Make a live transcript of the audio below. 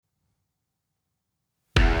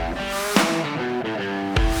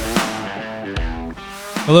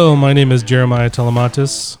Hello, my name is Jeremiah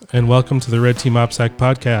Telemontis, and welcome to the Red Team OPSEC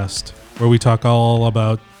podcast, where we talk all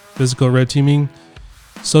about physical red teaming,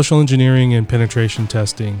 social engineering, and penetration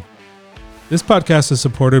testing. This podcast is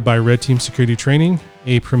supported by Red Team Security Training,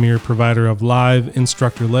 a premier provider of live,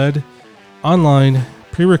 instructor-led, online,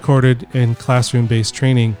 pre-recorded, and classroom-based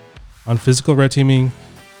training on physical red teaming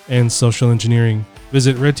and social engineering.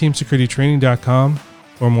 Visit redteamsecuritytraining.com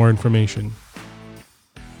for more information.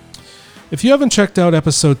 If you haven't checked out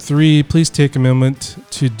episode 3, please take a moment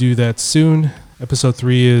to do that soon. Episode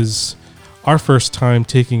 3 is our first time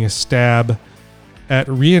taking a stab at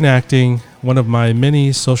reenacting one of my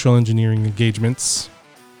many social engineering engagements.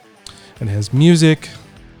 It has music,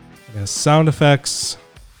 it has sound effects.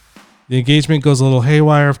 The engagement goes a little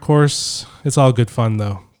haywire, of course. It's all good fun,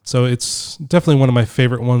 though. So it's definitely one of my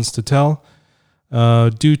favorite ones to tell.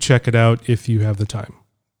 Do check it out if you have the time.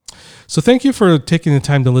 So thank you for taking the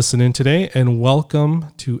time to listen in today, and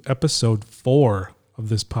welcome to episode 4 of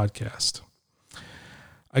this podcast.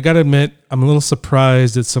 I got to admit, I'm a little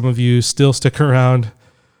surprised that some of you still stick around.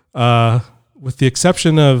 With the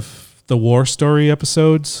exception of the war story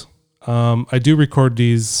episodes, I do record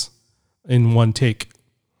these in one take.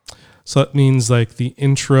 So that means like the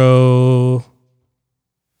intro,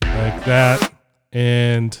 like that,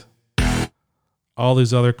 and all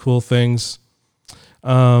these other cool things.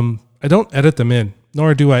 I don't edit them in,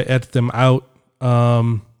 nor do I edit them out.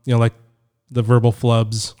 Like the verbal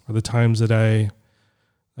flubs or the times that I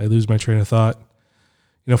lose my train of thought.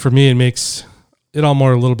 For me, it makes it all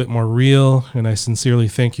a little bit more real. And I sincerely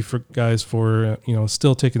thank you guys for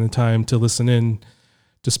still taking the time to listen in,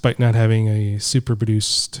 despite not having a super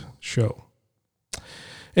produced show.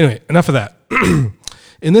 Anyway, enough of that.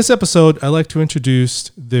 In this episode, I'd like to introduce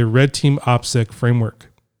the Red Team OPSEC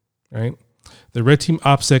framework, right? The Red Team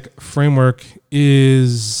OPSEC framework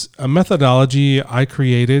is a methodology I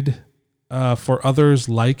created for others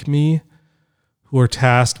like me who are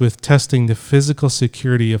tasked with testing the physical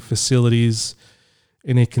security of facilities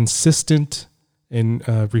in a consistent and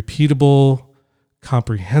repeatable,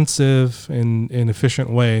 comprehensive, and efficient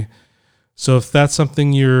way. So if that's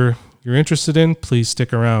something you're interested in, please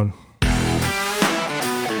stick around.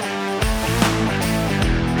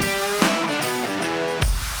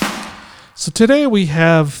 So today we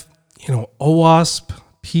have, OWASP,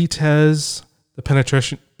 PTES, the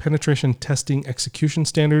penetration testing execution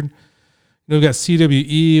standard. We've got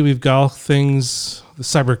CWE, we've got all things, the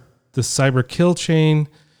cyber kill chain.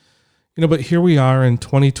 But here we are in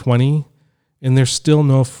 2020, and there's still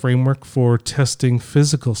no framework for testing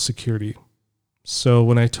physical security. So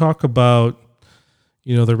when I talk about,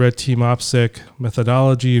 the Red Team OPSEC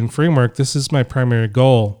methodology and framework, this is my primary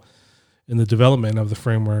goal in the development of the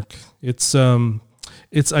framework. It's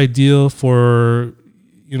ideal for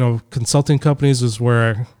consulting companies, is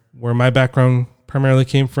where my background primarily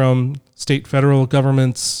came from. State, federal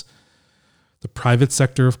governments, the private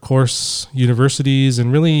sector, of course, universities,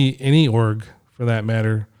 and really any org for that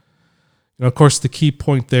matter. Of course, the key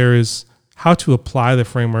point there is how to apply the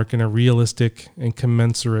framework in a realistic and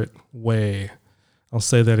commensurate way. I'll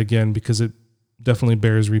say that again because it definitely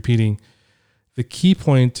bears repeating. The key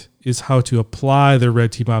point is how to apply the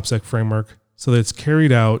Red Team OPSEC framework so that it's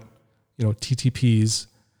carried out, TTPs,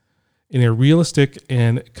 in a realistic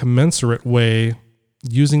and commensurate way,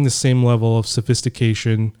 using the same level of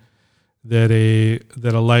sophistication that a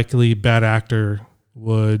likely bad actor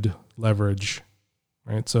would leverage.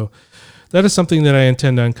 Right? So that is something that I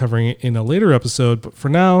intend on covering in a later episode. But for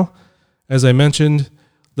now, as I mentioned,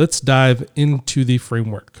 let's dive into the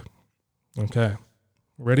framework. Okay,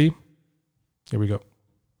 ready? Here we go.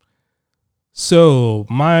 So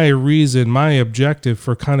my objective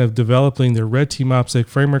for kind of developing the Red Team OPSEC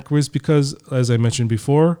framework was because, as I mentioned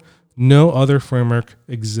before, no other framework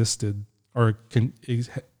existed or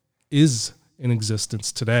is in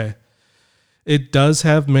existence today. It does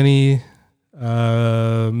have many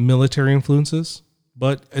military influences,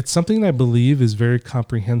 but it's something I believe is very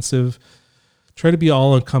comprehensive. Try to be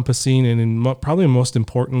all-encompassing, and probably most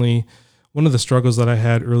importantly, one of the struggles that I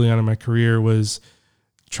had early on in my career was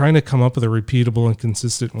trying to come up with a repeatable and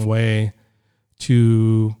consistent way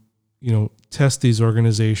to, test these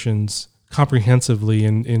organizations comprehensively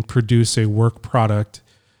and produce a work product,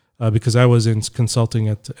 because I was in consulting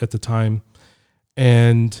at the time,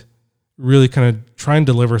 and really kind of try and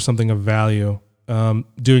deliver something of value.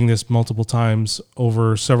 Doing this multiple times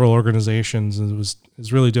over several organizations, and it was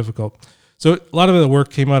really difficult. So a lot of the work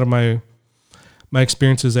came out of my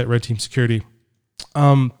experiences at Red Team Security.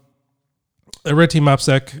 The Red Team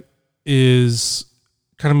OPSEC is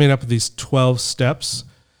kind of made up of these 12 steps.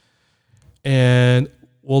 And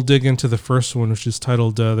we'll dig into the first one, which is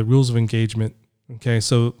titled the rules of engagement. Okay,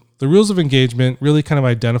 so the rules of engagement really kind of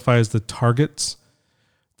identifies the targets,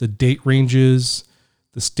 the date ranges,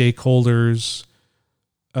 the stakeholders.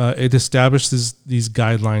 It establishes these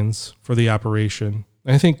guidelines for the operation.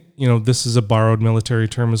 And I think, this is a borrowed military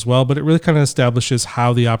term as well, but it really kind of establishes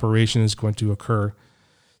how the operation is going to occur,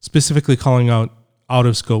 specifically calling out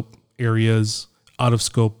of scope areas, out of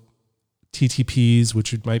scope TTPs,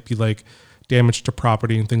 which might be like damage to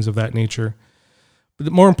property and things of that nature.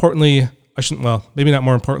 But more importantly, maybe not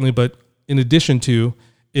more importantly, but in addition to,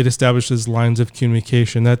 it establishes lines of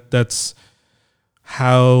communication. That's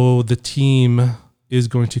how the team is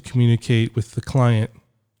going to communicate with the client.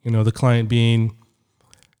 The client being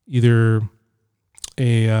either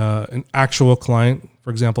an actual client, for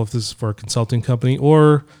example, if this is for a consulting company,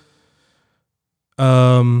 or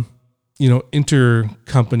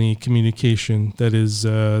intercompany communication, that is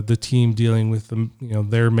the team dealing with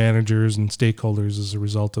their managers and stakeholders as a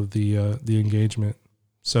result of the engagement.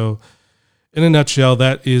 So in a nutshell,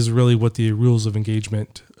 that is really what the rules of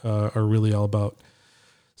engagement are really all about.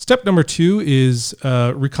 Step number 2 is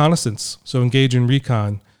reconnaissance. So engage in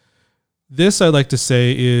recon. This, I like to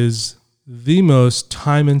say, is the most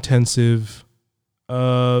time-intensive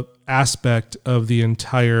aspect of the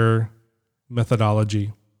entire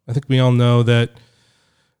methodology. I think we all know that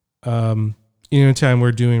anytime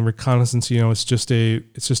we're doing reconnaissance, it's just a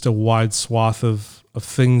wide swath of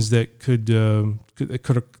things that could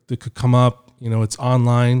come up. It's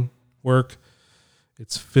online work,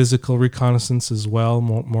 it's physical reconnaissance as well.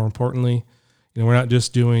 More importantly, we're not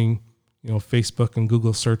just doing Facebook and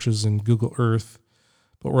Google searches and Google Earth,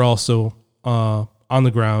 but we're also on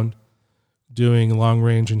the ground doing long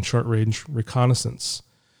range and short range reconnaissance.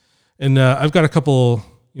 And I've got a couple.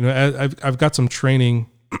 I've got some training,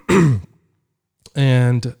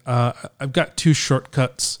 and I've got 2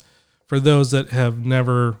 shortcuts for those that have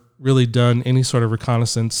never really done any sort of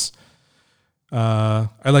reconnaissance. I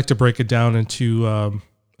like to break it down into a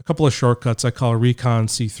couple of shortcuts. I call Recon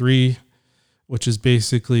C3, which is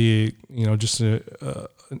basically just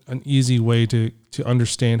an easy way to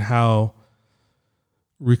understand how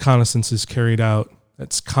reconnaissance is carried out.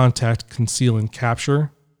 That's contact, conceal, and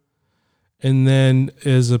capture. And then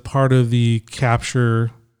as a part of the capture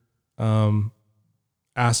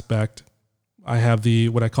aspect, I have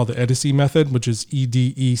what I call the EDECE method, which is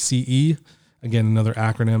EDECE. Again, another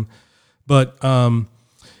acronym, but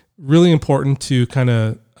really important to kind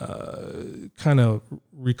of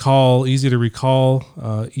recall, easy to recall.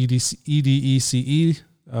 EDECE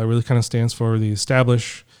really kind of stands for the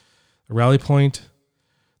establish a rally point.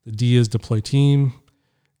 The D is deploy team.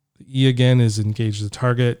 The E again is engage the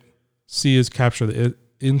target. C is capture the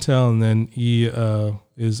intel, and then E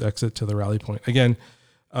is exit to the rally point. Again,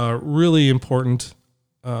 really important,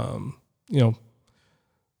 kind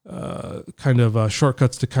of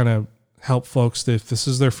shortcuts to kind of help folks if this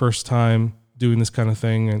is their first time doing this kind of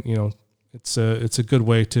thing, and it's a good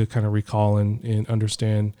way to kind of recall and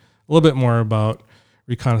understand a little bit more about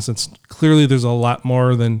reconnaissance. Clearly, there's a lot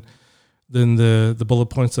more than the bullet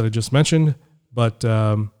points that I just mentioned, but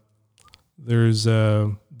there's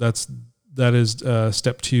that is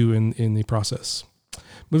step 2 in the process.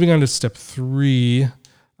 Moving on to step 3,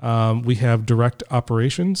 we have direct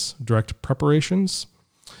preparations.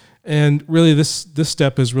 And really this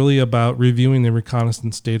step is really about reviewing the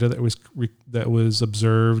reconnaissance data that was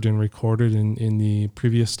observed and recorded in the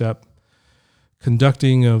previous step,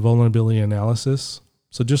 conducting a vulnerability analysis.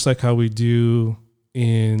 So just like how we do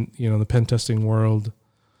in the pen testing world,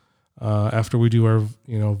 after we do our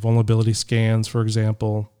vulnerability scans, for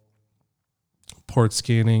example, port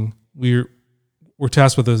scanning, we're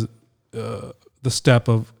tasked with the step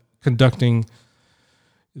of conducting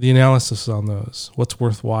the analysis on those. What's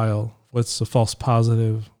worthwhile? What's a false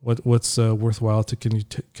positive? What's worthwhile to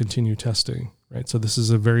continue testing? Right. So this is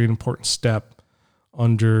a very important step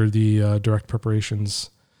under the direct preparations,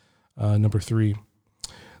 number 3.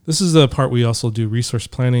 This is the part we also do resource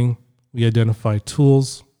planning. We identify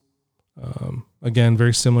tools. Again,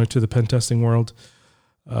 very similar to the pen testing world.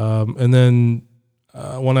 And then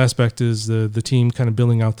one aspect is the team, kind of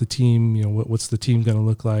building out the team. What's the team going to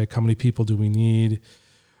look like? How many people do we need?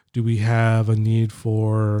 Do we have a need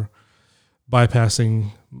for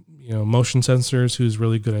bypassing, motion sensors? Who's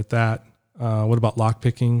really good at that? What about lock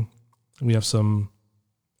picking? We have some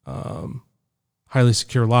highly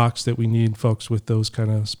secure locks that we need folks with those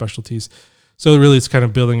kind of specialties. So really, it's kind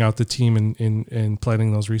of building out the team and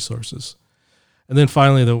planning those resources. And then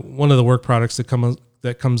finally, one of the work products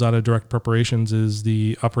that comes out of direct preparations is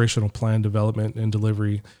the operational plan development and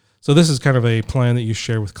delivery. So this is kind of a plan that you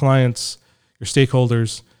share with clients. your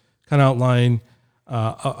stakeholders, kind of outline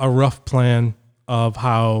a rough plan of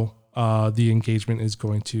how the engagement is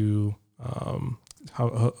going to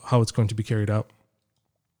how it's going to be carried out.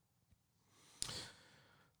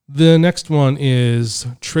 The next one is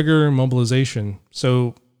trigger mobilization.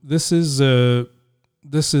 So this is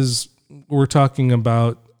we're talking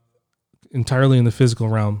about entirely in the physical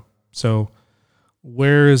realm. So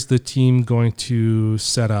where is the team going to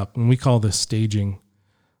set up? And we call this staging.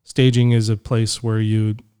 Staging is a place where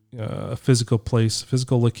a physical place,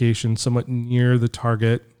 physical location, somewhat near the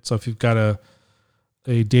target. So if you've got a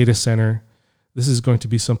data center, this is going to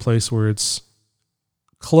be some place where it's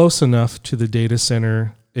close enough to the data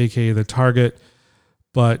center, aka the target,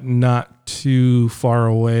 but not too far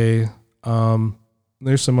away.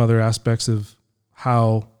 There's some other aspects of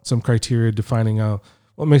some criteria defining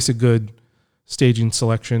what makes a good staging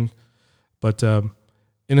selection, but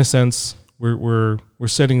in a sense, we're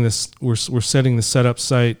setting this we're setting the setup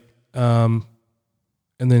site, and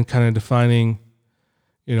then kind of defining,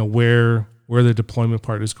 where the deployment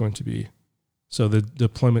part is going to be. So the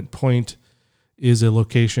deployment point is a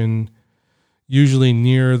location, usually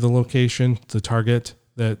near the location, the target,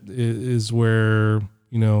 that is where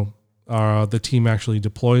the team actually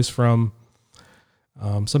deploys from.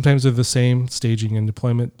 Sometimes they're the same, staging and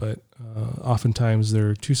deployment, but oftentimes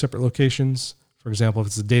they're two separate locations. For example, if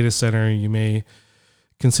it's a data center, you may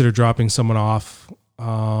consider dropping someone off,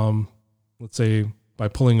 let's say by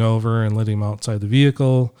pulling over and letting them outside the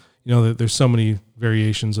vehicle. There's so many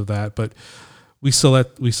variations of that, but we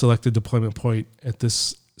select a deployment point at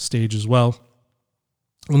this stage as well.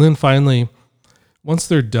 And then finally, once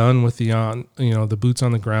they're done with the boots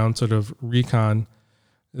on the ground sort of recon,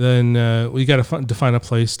 then we got to define a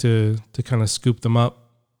place to kind of scoop them up.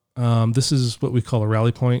 This is what we call a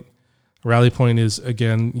rally point. A rally point is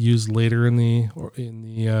again used later in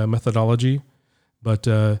the methodology, but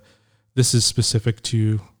this is specific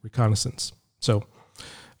to reconnaissance. So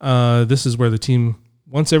this is where the team,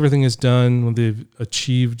 once everything is done, when they've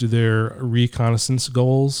achieved their reconnaissance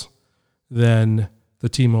goals, then the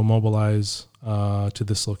team will mobilize to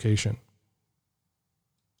this location.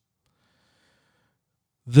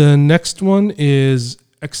 The next one is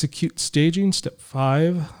execute staging, step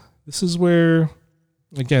 5. This is where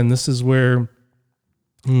we've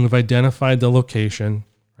identified the location,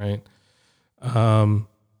 right?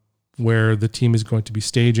 Where the team is going to be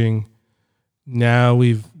staging. Now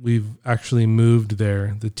we've actually moved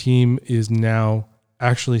there. The team is now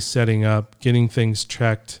actually setting up, getting things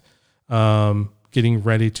checked, getting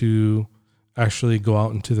ready to actually go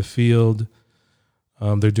out into the field.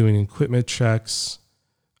 They're doing equipment checks.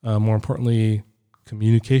 More importantly,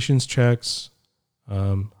 communications checks.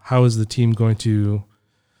 How is the team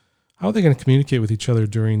how are they going to communicate with each other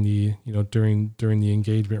during the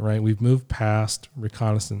engagement, right? We've moved past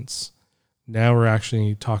reconnaissance. Now we're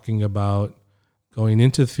actually talking about going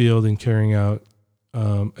into the field and carrying out,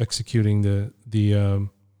 executing the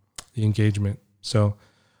engagement. So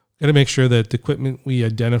got to make sure that the equipment we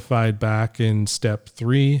identified back in step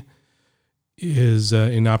 3 is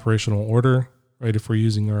in operational order, right? If we're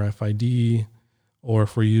using RFID or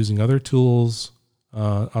if we're using other tools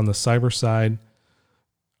on the cyber side,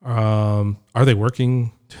 are they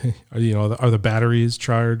working? Are the batteries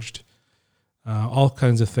charged? All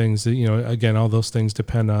kinds of things that, again, all those things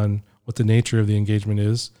depend on what the nature of the engagement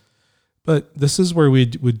is. But this is where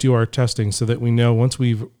we would do our testing so that we know once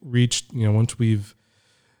we've reached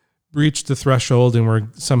the threshold and we're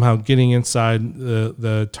somehow getting inside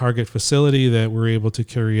the target facility, that we're able to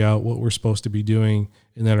carry out what we're supposed to be doing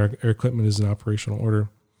and that our equipment is in operational order.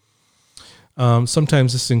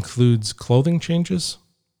 Sometimes this includes clothing changes.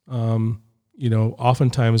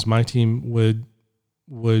 Oftentimes my team would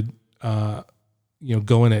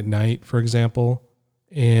go in at night, for example,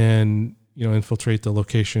 and, infiltrate the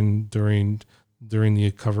location during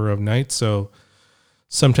the cover of night. So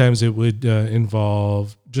sometimes it would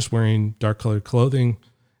involve just wearing dark colored clothing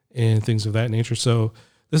and things of that nature. So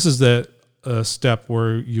this is that step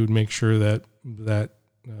where you would make sure that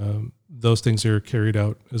those things are carried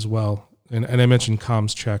out as well. And I mentioned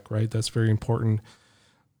comms check, right? That's very important.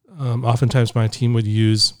 Oftentimes my team would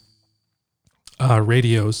use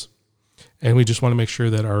radios, and we just want to make sure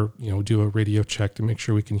that do a radio check to make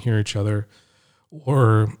sure we can hear each other.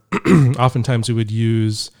 Or oftentimes we would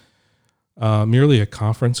use merely a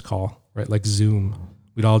conference call, right? Like Zoom.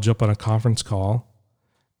 We'd all jump on a conference call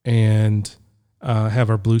and have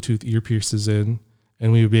our Bluetooth earpieces in,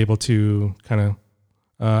 and we would be able to kind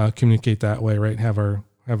of communicate that way, right? Have our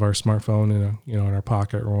smartphone in our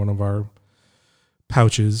pocket or one of our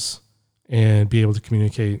pouches, and be able to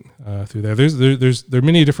communicate through there. There are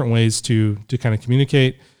many different ways to kind of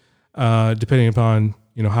communicate, depending upon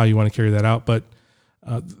how you want to carry that out. But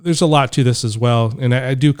there's a lot to this as well, and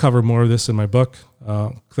I do cover more of this in my book,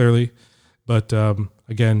 clearly. But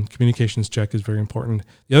again, communications check is very important.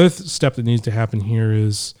 The other step that needs to happen here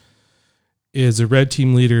is a red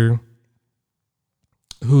team leader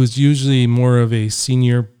who is usually more of a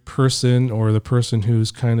senior person, or the person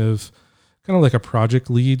who's kind of like a project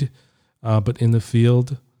lead, but in the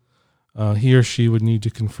field. He or she would need to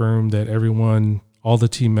confirm that everyone, all the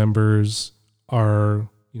team members, are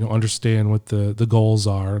understand what the goals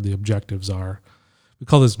are, the objectives are. We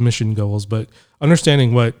call this mission goals, but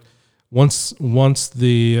understanding what once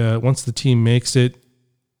the team makes it,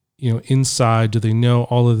 inside, do they know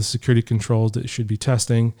all of the security controls that should be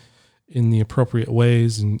testing in the appropriate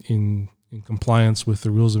ways and in compliance with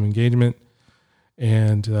the rules of engagement?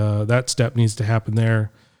 And that step needs to happen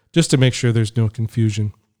there just to make sure there's no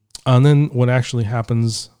confusion. And then what actually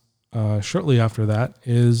happens shortly after that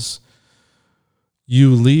is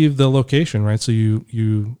you leave the location, right? So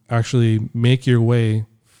you actually make your way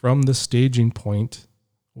from the staging point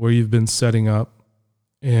where you've been setting up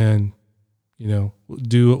and,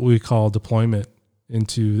 do what we call deployment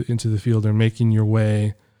into the field, or walking your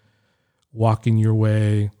way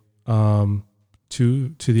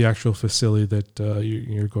to the actual facility that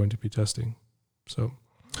you're going to be testing. So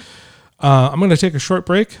I'm going to take a short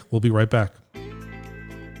break. We'll be right back.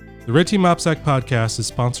 The Red Team OPSEC podcast is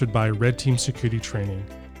sponsored by Red Team Security Training.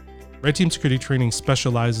 Red Team Security Training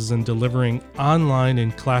specializes in delivering online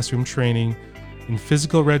and classroom training in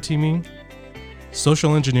physical red teaming,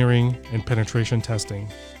 social engineering, and penetration testing.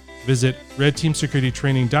 Visit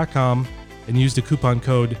redteamsecuritytraining.com and use the coupon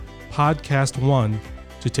code PODCAST1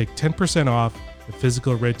 to take 10% off the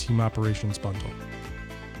physical red team operations bundle.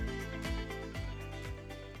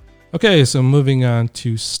 Okay, so moving on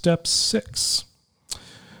to step 6.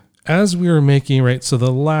 As we were making, right, so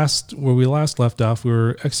where we last left off, we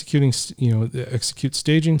were executing, the execute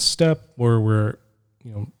staging step, where we're,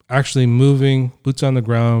 actually moving, boots on the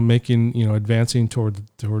ground, making, advancing toward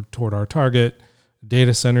our target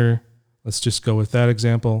data center. Let's just go with that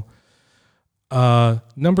example.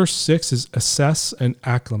 Number 6 is assess and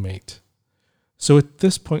acclimate. So at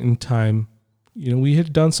this point in time, we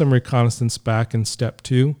had done some reconnaissance back in step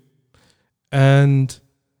 2, and,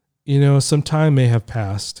 some time may have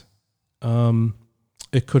passed.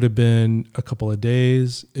 It could have been a couple of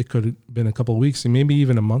days. It could have been a couple of weeks, and maybe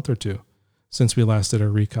even a month or two since we last did our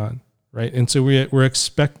recon, right? And so we're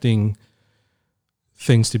expecting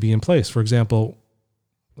things to be in place. For example,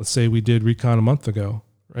 let's say we did recon a month ago,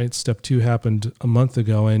 right? Step 2 happened a month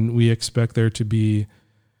ago, and we expect there to be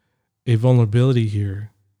a vulnerability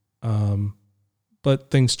here.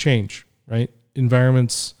 But things change, right?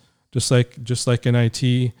 Environments, just like in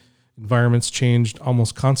IT, environments changed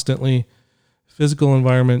almost constantly. Physical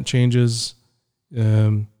environment changes.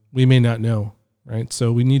 We may not know, right?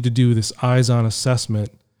 So we need to do this eyes-on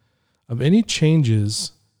assessment of any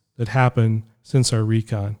changes that happen since our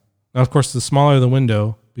recon. Now, of course, the smaller the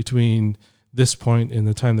window between this point and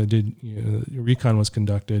the time that recon was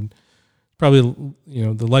conducted, probably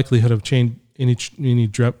the likelihood of change, any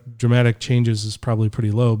dramatic changes is probably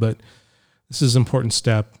pretty low. But this is an important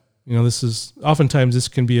step. Oftentimes this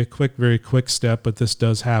can be a very quick step, but this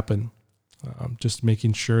does happen. Just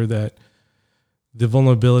making sure that the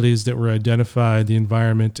vulnerabilities that were identified, the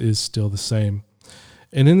environment is still the same.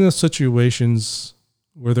 And in those situations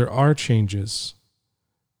where there are changes,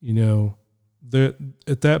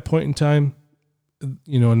 at that point in time,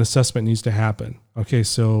 an assessment needs to happen. Okay,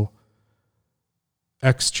 so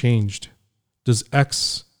X changed. Does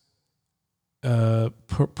X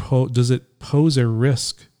does it pose a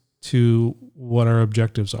risk to what our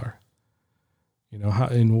objectives are? How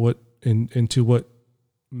and to what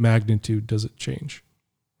magnitude does it change?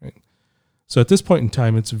 Right. So at this point in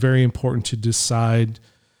time, it's very important to decide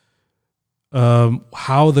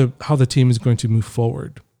how the team is going to move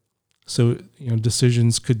forward. So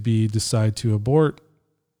decisions could be decide to abort.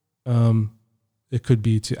 It could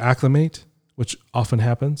be to acclimate, which often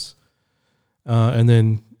happens, and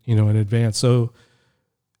then in advance. So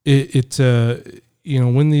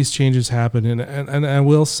when these changes happen, and I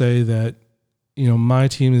will say that my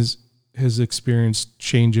team has experienced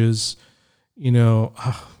changes.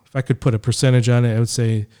 If I could put a percentage on it, I would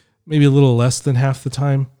say maybe a little less than half the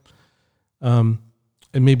time, and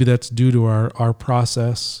maybe that's due to our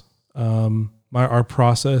process. Our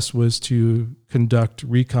process was to conduct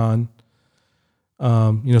recon.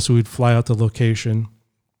 So we'd fly out the location,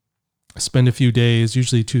 spend a few days,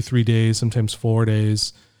 usually 2-3 days, sometimes 4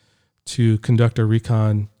 days, to conduct our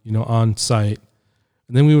recon, on site.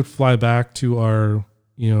 And then we would fly back to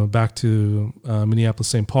back to Minneapolis,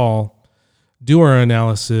 St. Paul, do our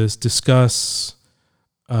analysis, discuss,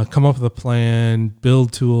 come up with a plan,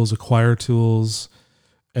 build tools, acquire tools,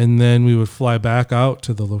 and then we would fly back out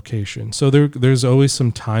to the location. So there's always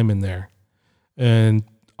some time in there. And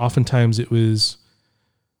oftentimes it was,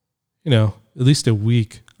 at least a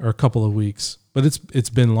week or a couple of weeks, but it's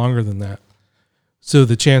been longer than that. So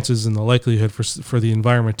the chances and the likelihood for the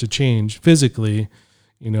environment to change physically,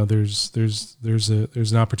 there's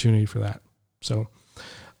an opportunity for that. So,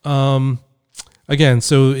 again,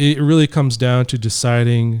 so it really comes down to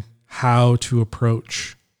deciding how to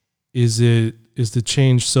approach. Is the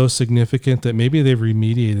change so significant that maybe they've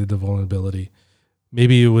remediated the vulnerability?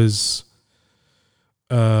 Maybe it was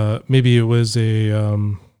a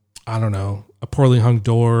a poorly hung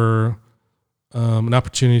door, an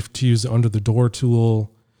opportunity to use the under the door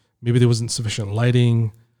tool. Maybe there wasn't sufficient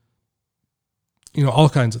lighting, all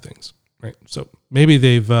kinds of things, right? So maybe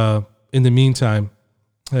they've, in the meantime,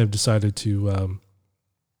 have decided to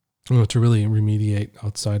really remediate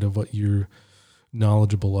outside of what you're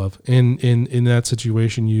knowledgeable of. And in that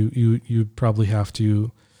situation, you probably have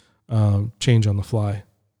to change on the fly.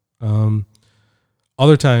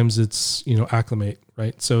 Other times it's, acclimate,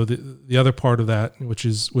 right? So the other part of that, which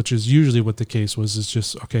is usually what the case was, is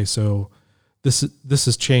just, okay, so this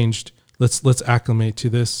has changed. Let's acclimate to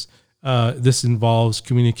this. This involves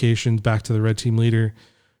communication back to the red team leader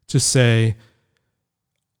to say,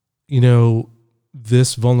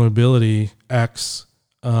 this vulnerability X,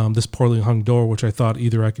 this poorly hung door, which I thought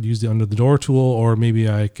either I could use the under the door tool or maybe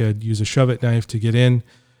I could use a shove-it knife to get in.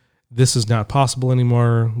 This is not possible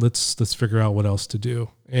anymore. Let's figure out what else to do.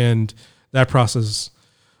 And that process,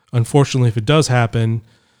 unfortunately, if it does happen,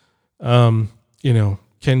 can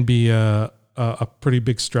be a pretty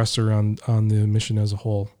big stressor on the mission as a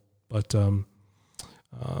whole. But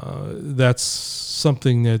that's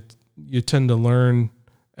something that you tend to learn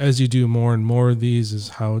as you do more and more of these, is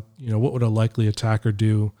how, what would a likely attacker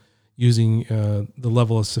do using the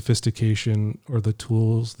level of sophistication or the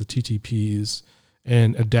tools, the TTPs,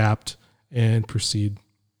 and adapt and proceed.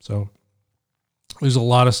 So there's a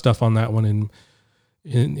lot of stuff on that one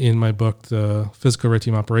in my book, the Physical Red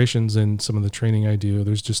Team Operations, and some of the training I do.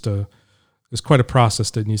 There's quite a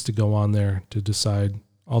process that needs to go on there to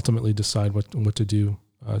ultimately decide what to do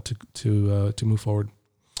to move forward.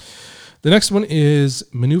 The next one is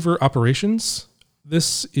maneuver operations.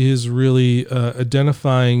 This is really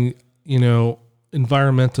identifying,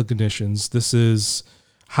 environmental conditions. This is,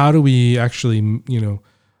 how do we actually,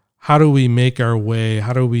 how do we make our way?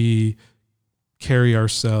 How do we carry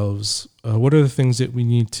ourselves? What are the things that we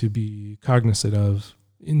need to be cognizant of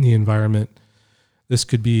in the environment? This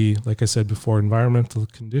could be, like I said before, environmental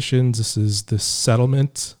conditions. This is the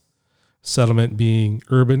settlement being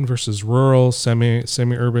urban versus rural,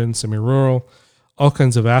 semi-urban, semi-rural, all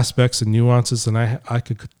kinds of aspects and nuances. And I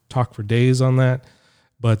could talk for days on that,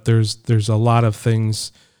 but there's a lot of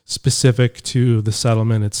things specific to the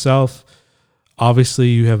settlement itself. Obviously,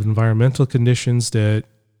 you have environmental conditions that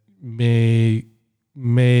may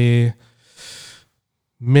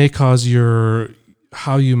cause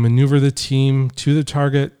how you maneuver the team to the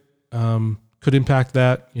target, could impact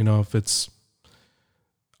that. If it's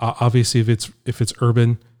obviously if it's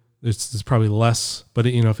urban, it's probably less. But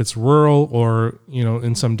if it's rural or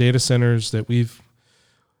in some data centers that we've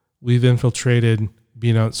infiltrated,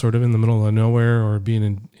 being out sort of in the middle of nowhere or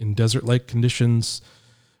being in desert-like conditions,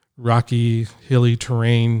 rocky, hilly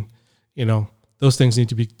terrain, those things need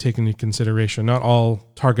to be taken into consideration. Not all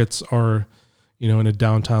targets are, in a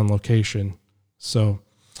downtown location. So,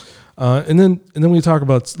 and then we talk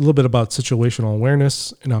about a little bit about situational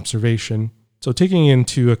awareness and observation. So taking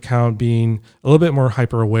into account being a little bit more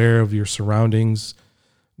hyper aware of your surroundings,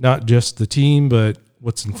 not just the team, but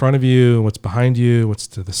what's in front of you, what's behind you, what's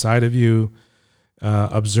to the side of you,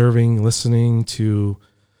 observing, listening to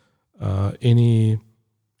any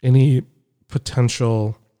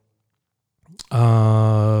potential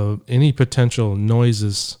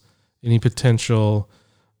noises, any potential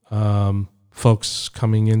folks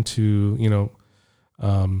coming into,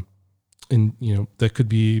 that could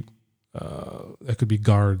be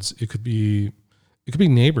guards. It could be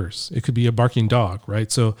neighbors. It could be a barking dog,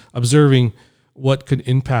 right? So observing what could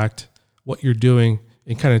impact what you're doing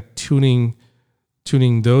and kind of tuning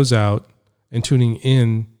those out and tuning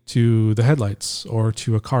in to the headlights or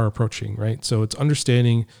to a car approaching, right? So it's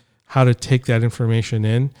understanding how to take that information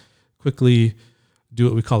in, quickly do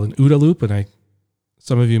what we call an OODA loop. And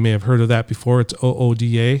some of you may have heard of that before. It's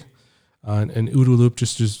OODA, an OODA loop,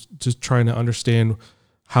 just trying to understand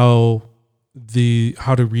how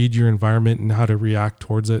to read your environment and how to react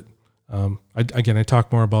towards it. I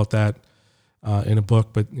talk more about that in a book,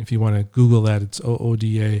 but if you want to Google that, it's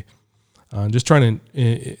OODA. Just trying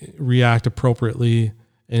to react appropriately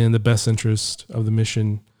and in the best interest of the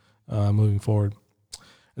mission moving forward.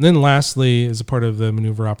 And then lastly, as a part of the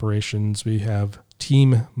maneuver operations, we have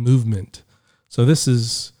team movement. So this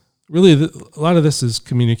is really, a lot of this is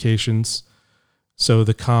communications. So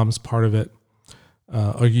the comms part of it.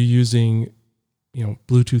 Are you using,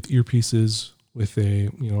 Bluetooth earpieces with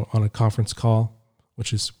on a conference call,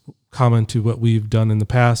 which is common to what we've done in the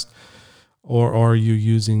past? Or are you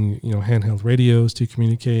using, handheld radios to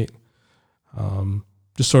communicate?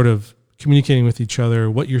 Just sort of communicating with each other,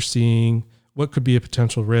 what you're seeing, what could be a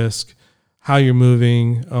potential risk, how you're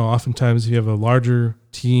moving. Oftentimes, if you have a larger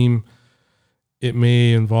team, it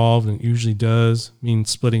may involve, and it usually does, mean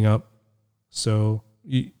splitting up. So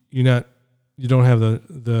you don't have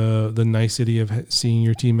the nicety of seeing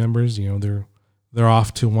your team members. They're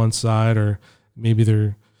off to one side, or maybe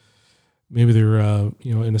they're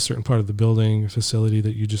in a certain part of the building or facility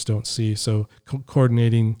that you just don't see. So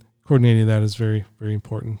coordinating that is very, very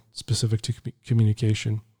important, specific to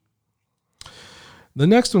communication. The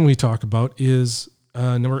next one we talk about is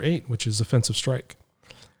number 8, which is offensive strike.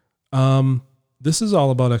 This is all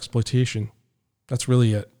about exploitation. That's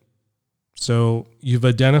really it. So you've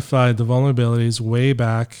identified the vulnerabilities way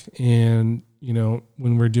back in,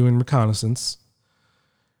 when we're doing reconnaissance,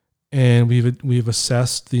 and we've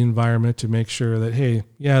assessed the environment to make sure that, hey,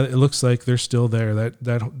 yeah, it looks like they're still there.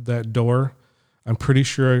 That door, I'm pretty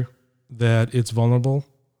sure that it's vulnerable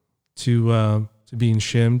to being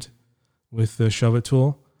shimmed with the shove it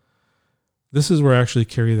tool. This is where I actually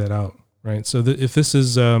carry that out, right? So if this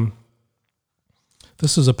is a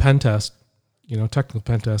pen test, technical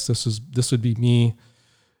pen test, this would be me,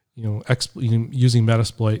 using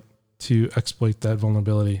Metasploit to exploit that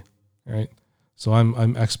vulnerability, right? So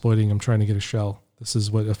I'm exploiting. I'm trying to get a shell. This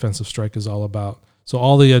is what offensive strike is all about. So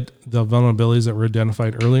all the vulnerabilities that were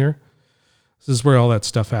identified earlier, this is where all that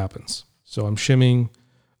stuff happens. So I'm shimming.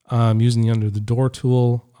 I'm using the under the door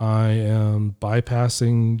tool. I am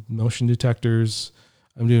bypassing motion detectors.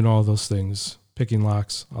 I'm doing all those things, picking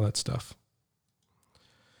locks, all that stuff.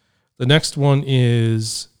 The next one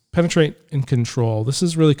is penetrate and control. This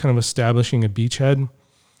is really kind of establishing a beachhead,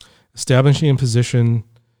 establishing a position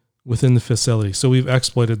within the facility. So we've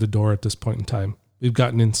exploited the door at this point in time. We've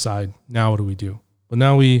gotten inside. Now what do we do? Well,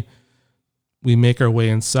 now we make our way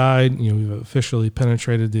inside. We've officially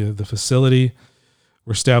penetrated the facility.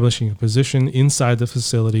 We're establishing a position inside the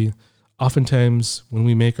facility. Oftentimes, when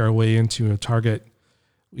we make our way into a target,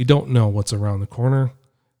 we don't know what's around the corner.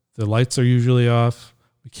 The lights are usually off.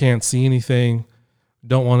 We can't see anything.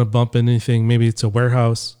 Don't want to bump into anything. Maybe it's a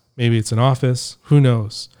warehouse. Maybe it's an office. Who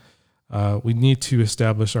knows? We need to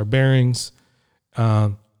establish our bearings.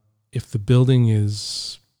 If the building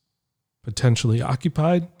is potentially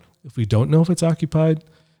occupied, if we don't know if it's occupied,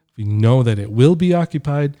 if we know that it will be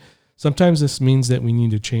occupied, sometimes this means that we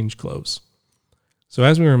need to change clothes. So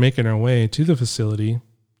as we were making our way to the facility,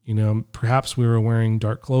 perhaps we were wearing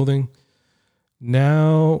dark clothing.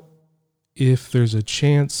 Now, if there's a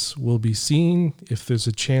chance we'll be seen, if there's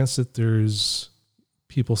a chance that there's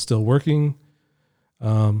people still working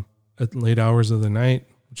at late hours of the night,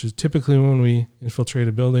 which is typically when we infiltrate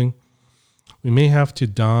a building, we may have to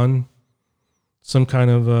don some kind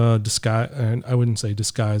of disguise, and I wouldn't say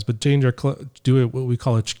disguise, but change do it what we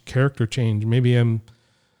call a character change. Maybe I'm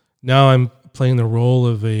playing the role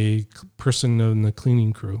of a person in the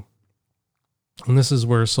cleaning crew. And this is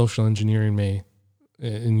where social engineering may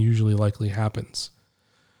and usually likely happens.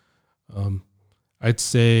 I'd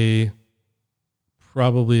say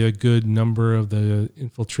probably a good number of the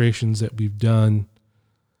infiltrations that we've done,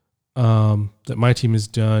 that my team has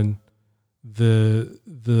done,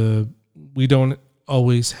 we don't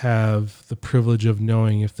always have the privilege of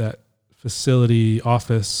knowing if that facility,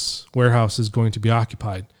 office, warehouse is going to be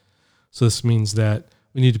occupied. So this means that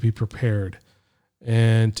we need to be prepared.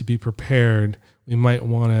 And to be prepared, we might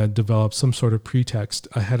want to develop some sort of pretext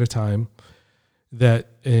ahead of time that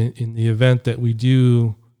in the event that we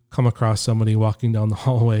do come across somebody walking down the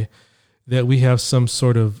hallway, that we have some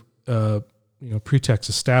sort of pretext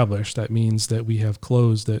established. That means that we have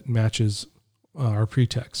clothes that matches our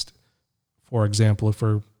pretext. For example, if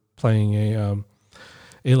we're playing a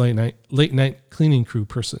late night cleaning crew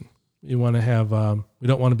person, we want to have we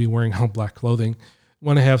don't want to be wearing all black clothing. We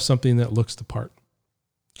want to have something that looks the part.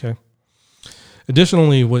 Okay.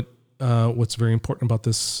 Additionally, what's very important about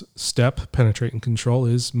this step, penetrate and control,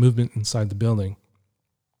 is movement inside the building.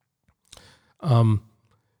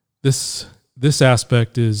 This this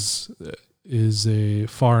aspect is a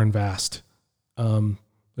far and vast.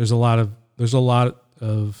 There's a lot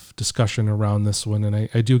of discussion around this one, and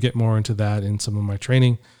I do get more into that in some of my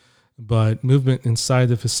training. But movement inside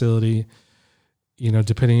the facility,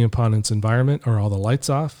 depending upon its environment, are all the lights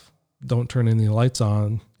off? Don't turn any lights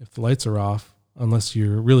on if the lights are off, unless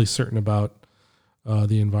you're really certain about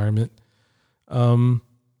the environment.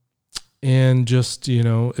 And just,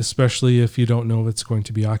 especially if you don't know if it's going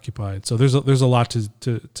to be occupied. So there's a lot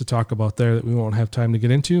to talk about there that we won't have time to get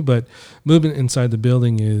into, but movement inside the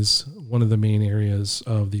building is one of the main areas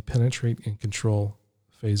of the penetrate and control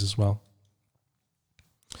phase as well.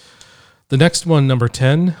 The next one, number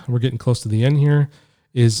 10, we're getting close to the end here,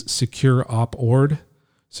 is secure op ord.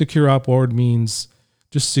 Secure op ord means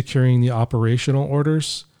just securing the operational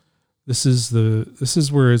orders. This is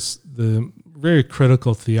where it's the very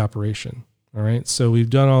critical to the operation. All right. So we've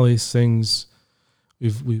done all these things.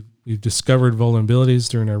 We've discovered vulnerabilities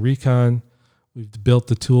during our recon. We've built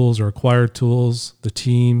the tools or acquired tools, the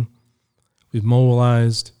team. We've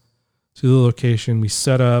mobilized to the location. We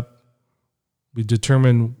set up. We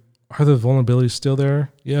determine, are the vulnerabilities still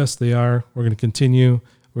there? Yes, they are. We're going to continue.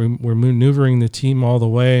 We're maneuvering the team all the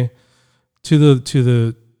way to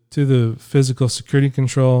the physical security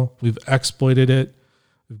control. We've exploited it.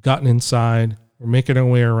 We've gotten inside. We're making our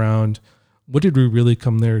way around. What did we really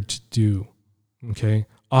come there to do? Okay.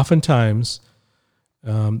 Oftentimes,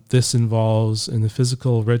 this involves, in the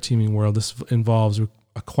physical red teaming world, this involves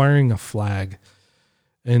acquiring a flag.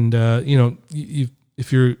 And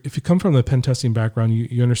if you come from the pen testing background,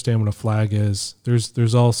 you understand what a flag is.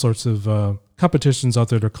 There's all sorts of competitions out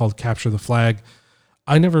there that are called Capture the Flag.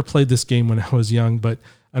 I never played this game when I was young, but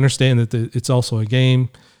I understand that it's also a game,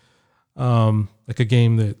 like a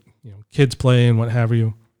game that kids play and what have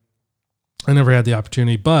you. I never had the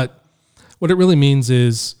opportunity, but what it really means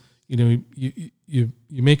is you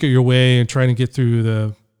make it your way and try to get through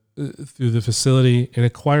the facility and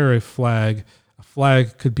acquire a flag. A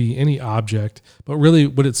flag could be any object, but really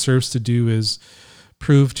what it serves to do is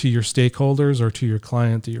prove to your stakeholders or to your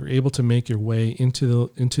client that you're able to make your way into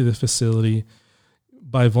the facility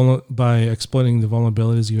by exploiting the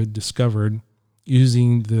vulnerabilities you had discovered,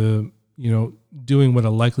 using doing what a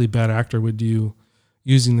likely bad actor would do,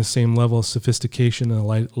 using the same level of sophistication a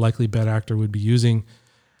likely bad actor would be using,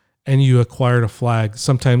 and you acquired a flag.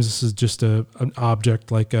 Sometimes this is just an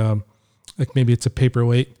object like maybe it's a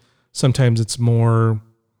paperweight. Sometimes it's more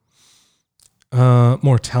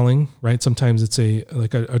telling, right? Sometimes it's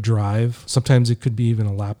a drive. Sometimes it could be even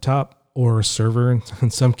a laptop or a server. In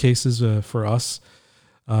some cases, for us,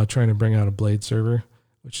 trying to bring out a Blade server,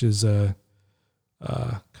 which is kind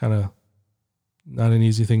of not an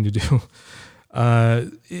easy thing to do.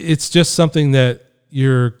 It's just something that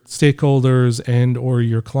your stakeholders and or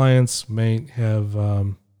your clients may have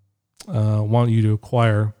want you to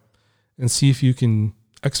acquire, and see if you can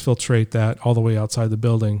exfiltrate that all the way outside the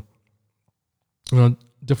building.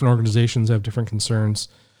 Different organizations have different concerns: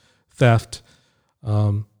 theft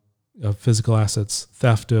of physical assets,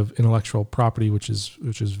 theft of intellectual property, which is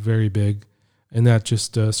very big, and that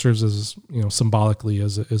just serves as symbolically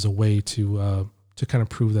as a way to kind of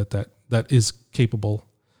prove that is capable,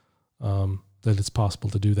 that it's possible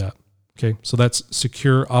to do that. Okay, so that's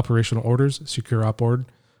secure operational orders, secure op ord,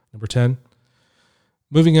 number 10.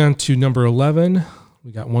 Moving on to number 11,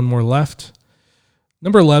 we got one more left.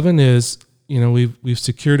 Number 11 is, we've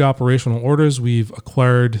secured operational orders. We've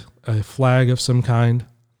acquired a flag of some kind.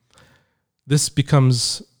 This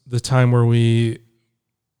becomes the time where we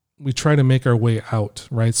try to make our way out,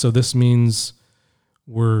 right? So this means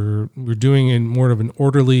we're doing in more of an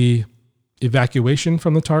orderly evacuation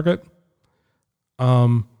from the target.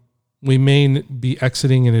 We may be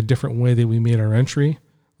exiting in a different way that we made our entry.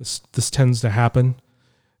 This tends to happen.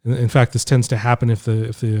 In fact, this tends to happen if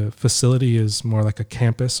the facility is more like a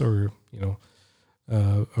campus or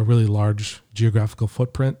a really large geographical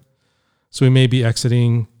footprint. So we may be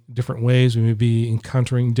exiting different ways. We may be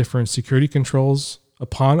encountering different security controls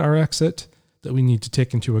upon our exit that we need to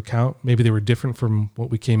take into account. Maybe they were different from what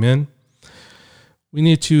we came in. We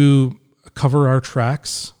need to cover our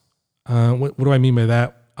tracks. What do I mean by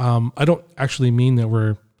that? I don't actually mean that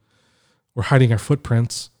we're hiding our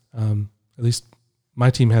footprints. At least my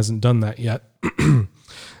team hasn't done that yet.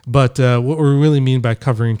 But what we really mean by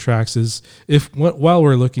covering tracks is while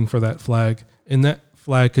we're looking for that flag, and that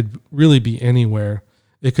flag could really be anywhere.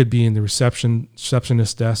 It could be in the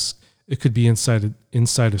receptionist desk. It could be inside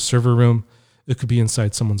a server room. It could be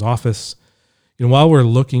inside someone's office. While we're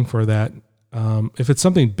looking for that, if it's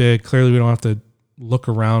something big, clearly we don't have to look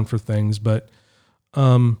around for things. But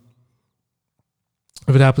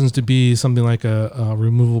if it happens to be something like a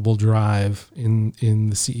removable drive in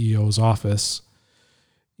the CEO's office,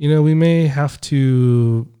 we may have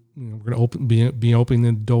to, we're going to be opening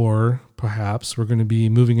the door. Perhaps we're going to be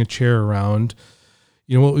moving a chair around.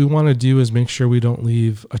 What we want to do is make sure we don't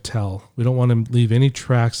leave a tell. We don't want to leave any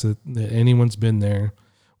tracks that anyone's been there.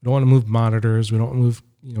 We don't want to move monitors. We don't want to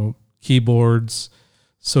move, keyboards,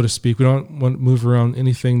 so to speak. We don't want to move around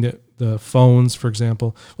anything that the phones, for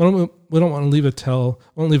example. We don't want to leave a tell.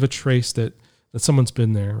 We won't leave a trace that someone's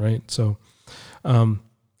been there, right? So when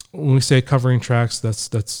we say covering tracks,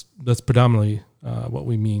 that's predominantly what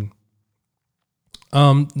we mean.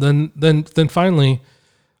 Then finally,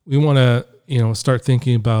 we want to start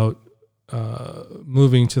thinking about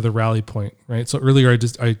moving to the rally point, right? So earlier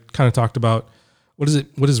I kind of talked about what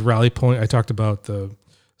is rally point. I talked about the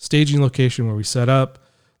staging location where we set up,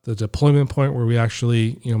 the deployment point where we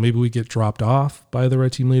actually, maybe we get dropped off by the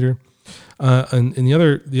red team leader. And the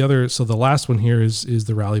other, so the last one here is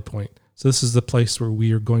the rally point. So this is the place where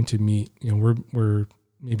we are going to meet. We're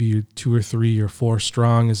maybe 2 or 3 or 4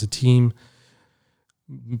 strong as a team.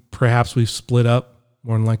 Perhaps we've split up.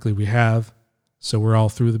 More than likely we have. So we're all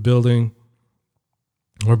through the building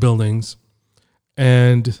or buildings.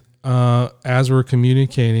 And as we're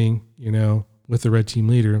communicating, with the red team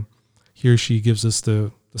leader, he or she gives us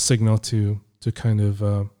the signal to kind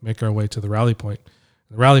of make our way to the rally point.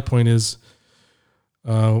 The rally point is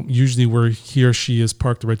usually where he or she is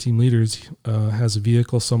parked. The red team leader has a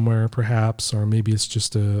vehicle somewhere, perhaps, or maybe it's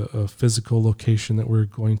just a physical location that we're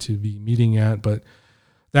going to be meeting at. But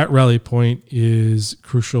that rally point is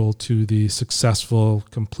crucial to the successful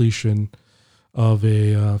completion of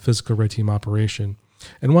a physical red team operation.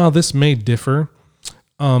 And while this may differ,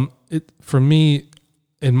 for me,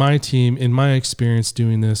 in my team, in my experience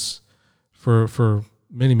doing this for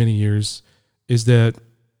many, many years, is that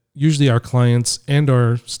usually our clients and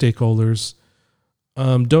our stakeholders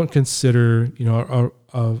don't consider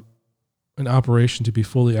an operation to be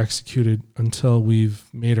fully executed until we've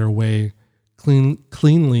made our way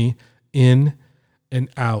cleanly in and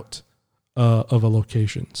out of a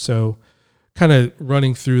location. So kind of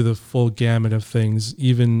running through the full gamut of things,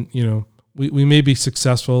 even, we may be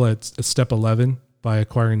successful at step 11 by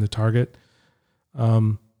acquiring the target.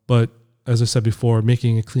 But as I said before,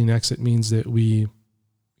 making a clean exit means that we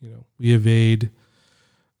evade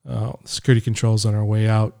security controls on our way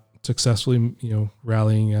out, successfully,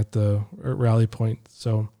 rallying at the rally point.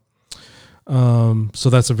 So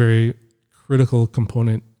that's a very critical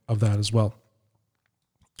component of that as well.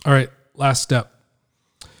 All right, last step,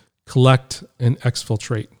 collect and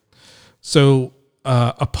exfiltrate. So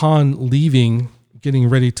upon leaving, getting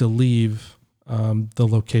ready to leave the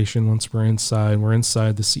location, once we're inside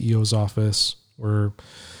the CEO's office,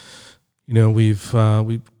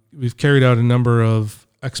 we've carried out a number of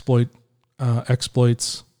exploits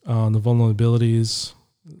on the vulnerabilities.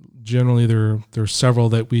 Generally, there are several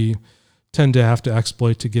that we tend to have to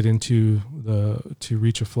exploit to get into to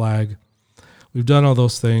reach a flag. We've done all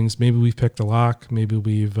those things. Maybe we've picked a lock. Maybe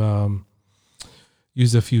we've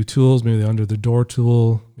used a few tools, maybe the under the door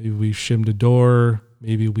tool. Maybe we've shimmed a door.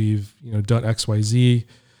 Maybe we've done XYZ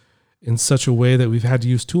in such a way that we've had to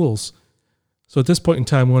use tools. So at this point in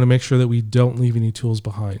time, we want to make sure that we don't leave any tools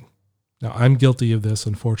behind. Now, I'm guilty of this,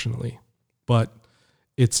 unfortunately, but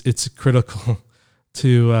it's critical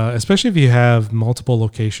to, especially if you have multiple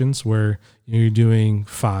locations where you're doing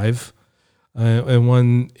 5, and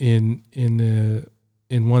one in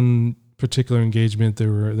one particular engagement,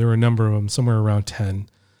 there were a number of them, somewhere around 10,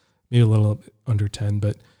 maybe a little under 10,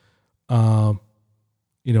 but I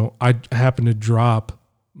happened to drop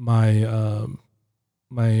my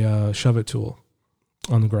my shove it tool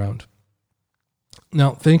on the ground.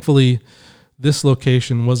 Now, thankfully, this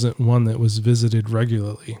location wasn't one that was visited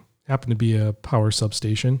regularly. It happened to be a power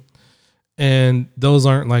substation. And those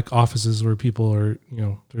aren't like offices where people are,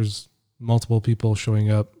 there's multiple people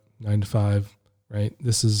showing up 9 to 5, right?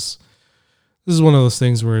 This is one of those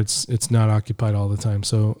things where it's not occupied all the time.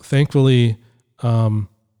 So thankfully,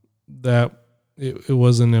 that it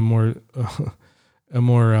wasn't a more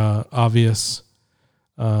obvious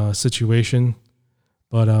situation,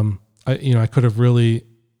 but I could have really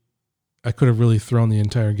thrown the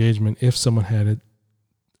entire engagement if someone had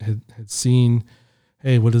seen,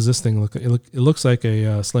 hey, what does this thing look like? It looks like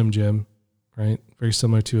a Slim Jim, right? Very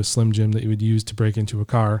similar to a Slim Jim that you would use to break into a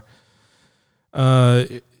car.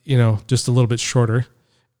 Just a little bit shorter,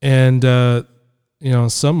 and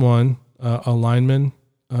someone, a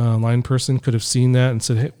line person could have seen that and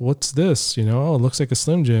said, hey, what's this? It looks like a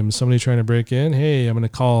Slim Jim. Somebody trying to break in. Hey, I'm going to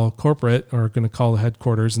call corporate, or going to call the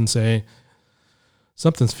headquarters and say,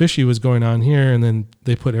 something's fishy was going on here, and then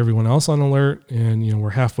they put everyone else on alert, and we're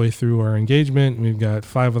halfway through our engagement, and we've got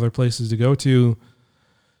 5 other places to go to.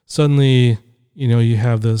 Suddenly, you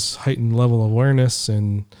have this heightened level of awareness,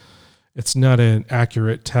 and it's not an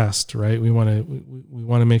accurate test, right? We want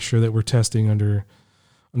to make sure that we're testing under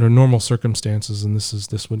normal circumstances, and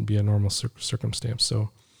this wouldn't be a normal circumstance. So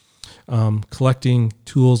collecting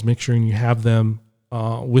tools, make sure you have them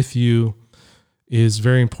with you is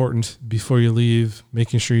very important before you leave.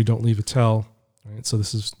 Making sure you don't leave a tell, right? So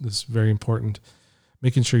this is very important.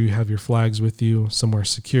 Making sure you have your flags with you somewhere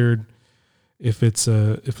secured. If it's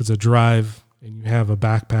a drive and you have a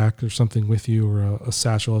backpack or something with you, or a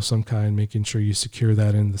satchel of some kind, making sure you secure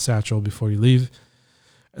that in the satchel before you leave.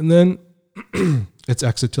 And then it's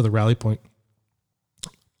exit to the rally point.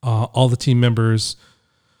 All the team members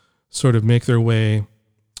sort of make their way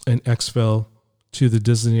and exfil to the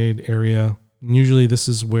designated area. And usually this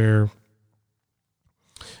is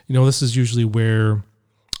usually where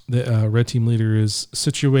the red team leader is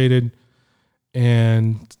situated.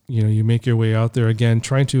 And, you make your way out there, again,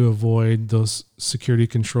 trying to avoid those security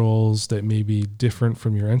controls that may be different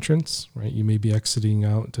from your entrance, right? You may be exiting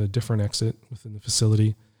out to a different exit within the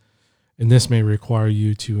facility. And this may require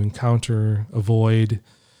you to encounter, avoid,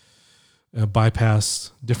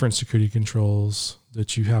 bypass different security controls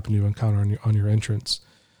that you happen to encounter on your entrance.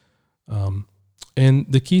 And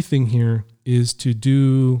the key thing here is to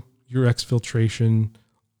do your exfiltration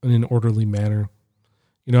in an orderly manner.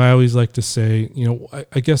 I always like to say,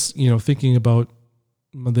 I guess, thinking about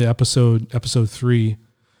the episode 3,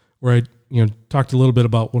 where I, talked a little bit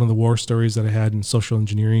about one of the war stories that I had in social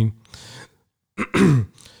engineering.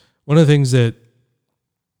 One of the things that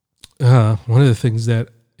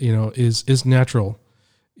is natural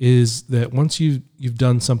is that once you've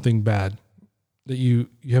done something bad, that you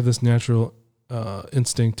have this natural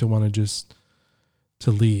instinct to want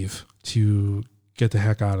to leave, to get the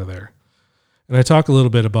heck out of there. And I talk a little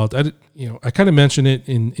bit about that. I kind of mentioned it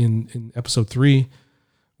in episode 3.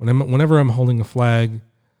 Whenever I'm holding a flag,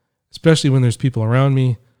 especially when there's people around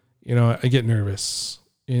me, I get nervous.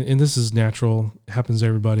 And this is natural. It happens to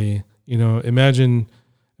everybody. Imagine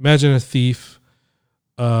a thief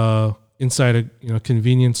inside a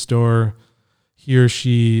convenience store. He or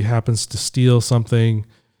she happens to steal something.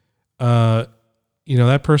 That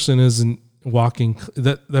person isn't walking.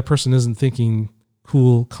 That person isn't thinking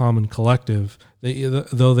cool, calm, and collective.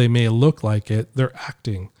 Though they may look like it, they're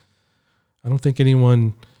acting. I don't think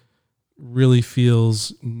anyone really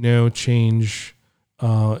feels no change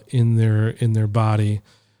in their body,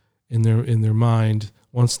 in their mind,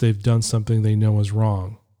 once they've done something they know is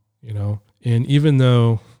wrong. And even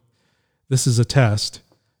though this is a test,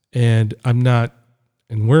 and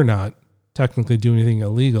we're not technically doing anything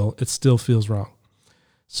illegal, it still feels wrong.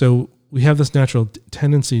 So we have this natural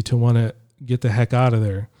tendency to want to get the heck out of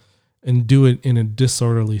there and do it in a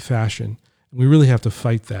disorderly fashion. We really have to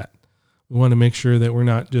fight that. We want to make sure that we're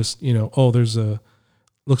not just,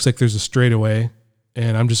 looks like there's a straightaway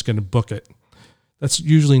and I'm just going to book it. That's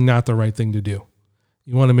usually not the right thing to do.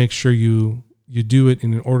 You want to make sure you do it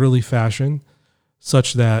in an orderly fashion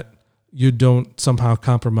such that you don't somehow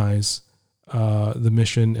compromise the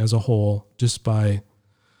mission as a whole just by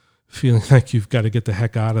feeling like you've got to get the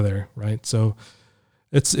heck out of there, right? So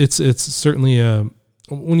it's certainly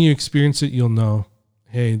when you experience it, you'll know,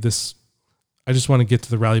 hey, I just want to get to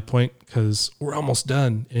the rally point because we're almost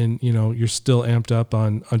done, and you're still amped up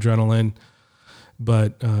on adrenaline,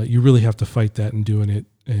 but you really have to fight that and doing it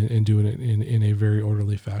in a very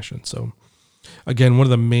orderly fashion. So again, one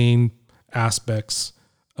of the main aspects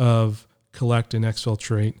of collect and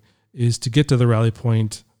exfiltrate is to get to the rally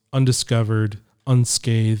point undiscovered,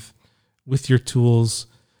 unscathed, with your tools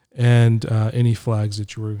and any flags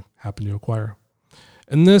that you happen to acquire.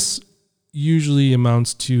 And this usually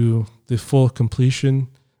amounts to the full completion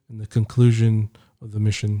and the conclusion of the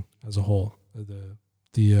mission as a whole,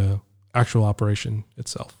 the actual operation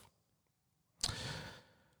itself.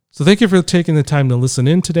 So thank you for taking the time to listen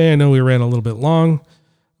in today. I know we ran a little bit long,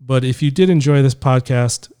 but if you did enjoy this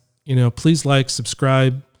podcast, please like,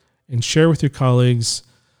 subscribe, and share with your colleagues.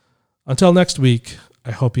 Until next week,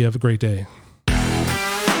 I hope you have a great day.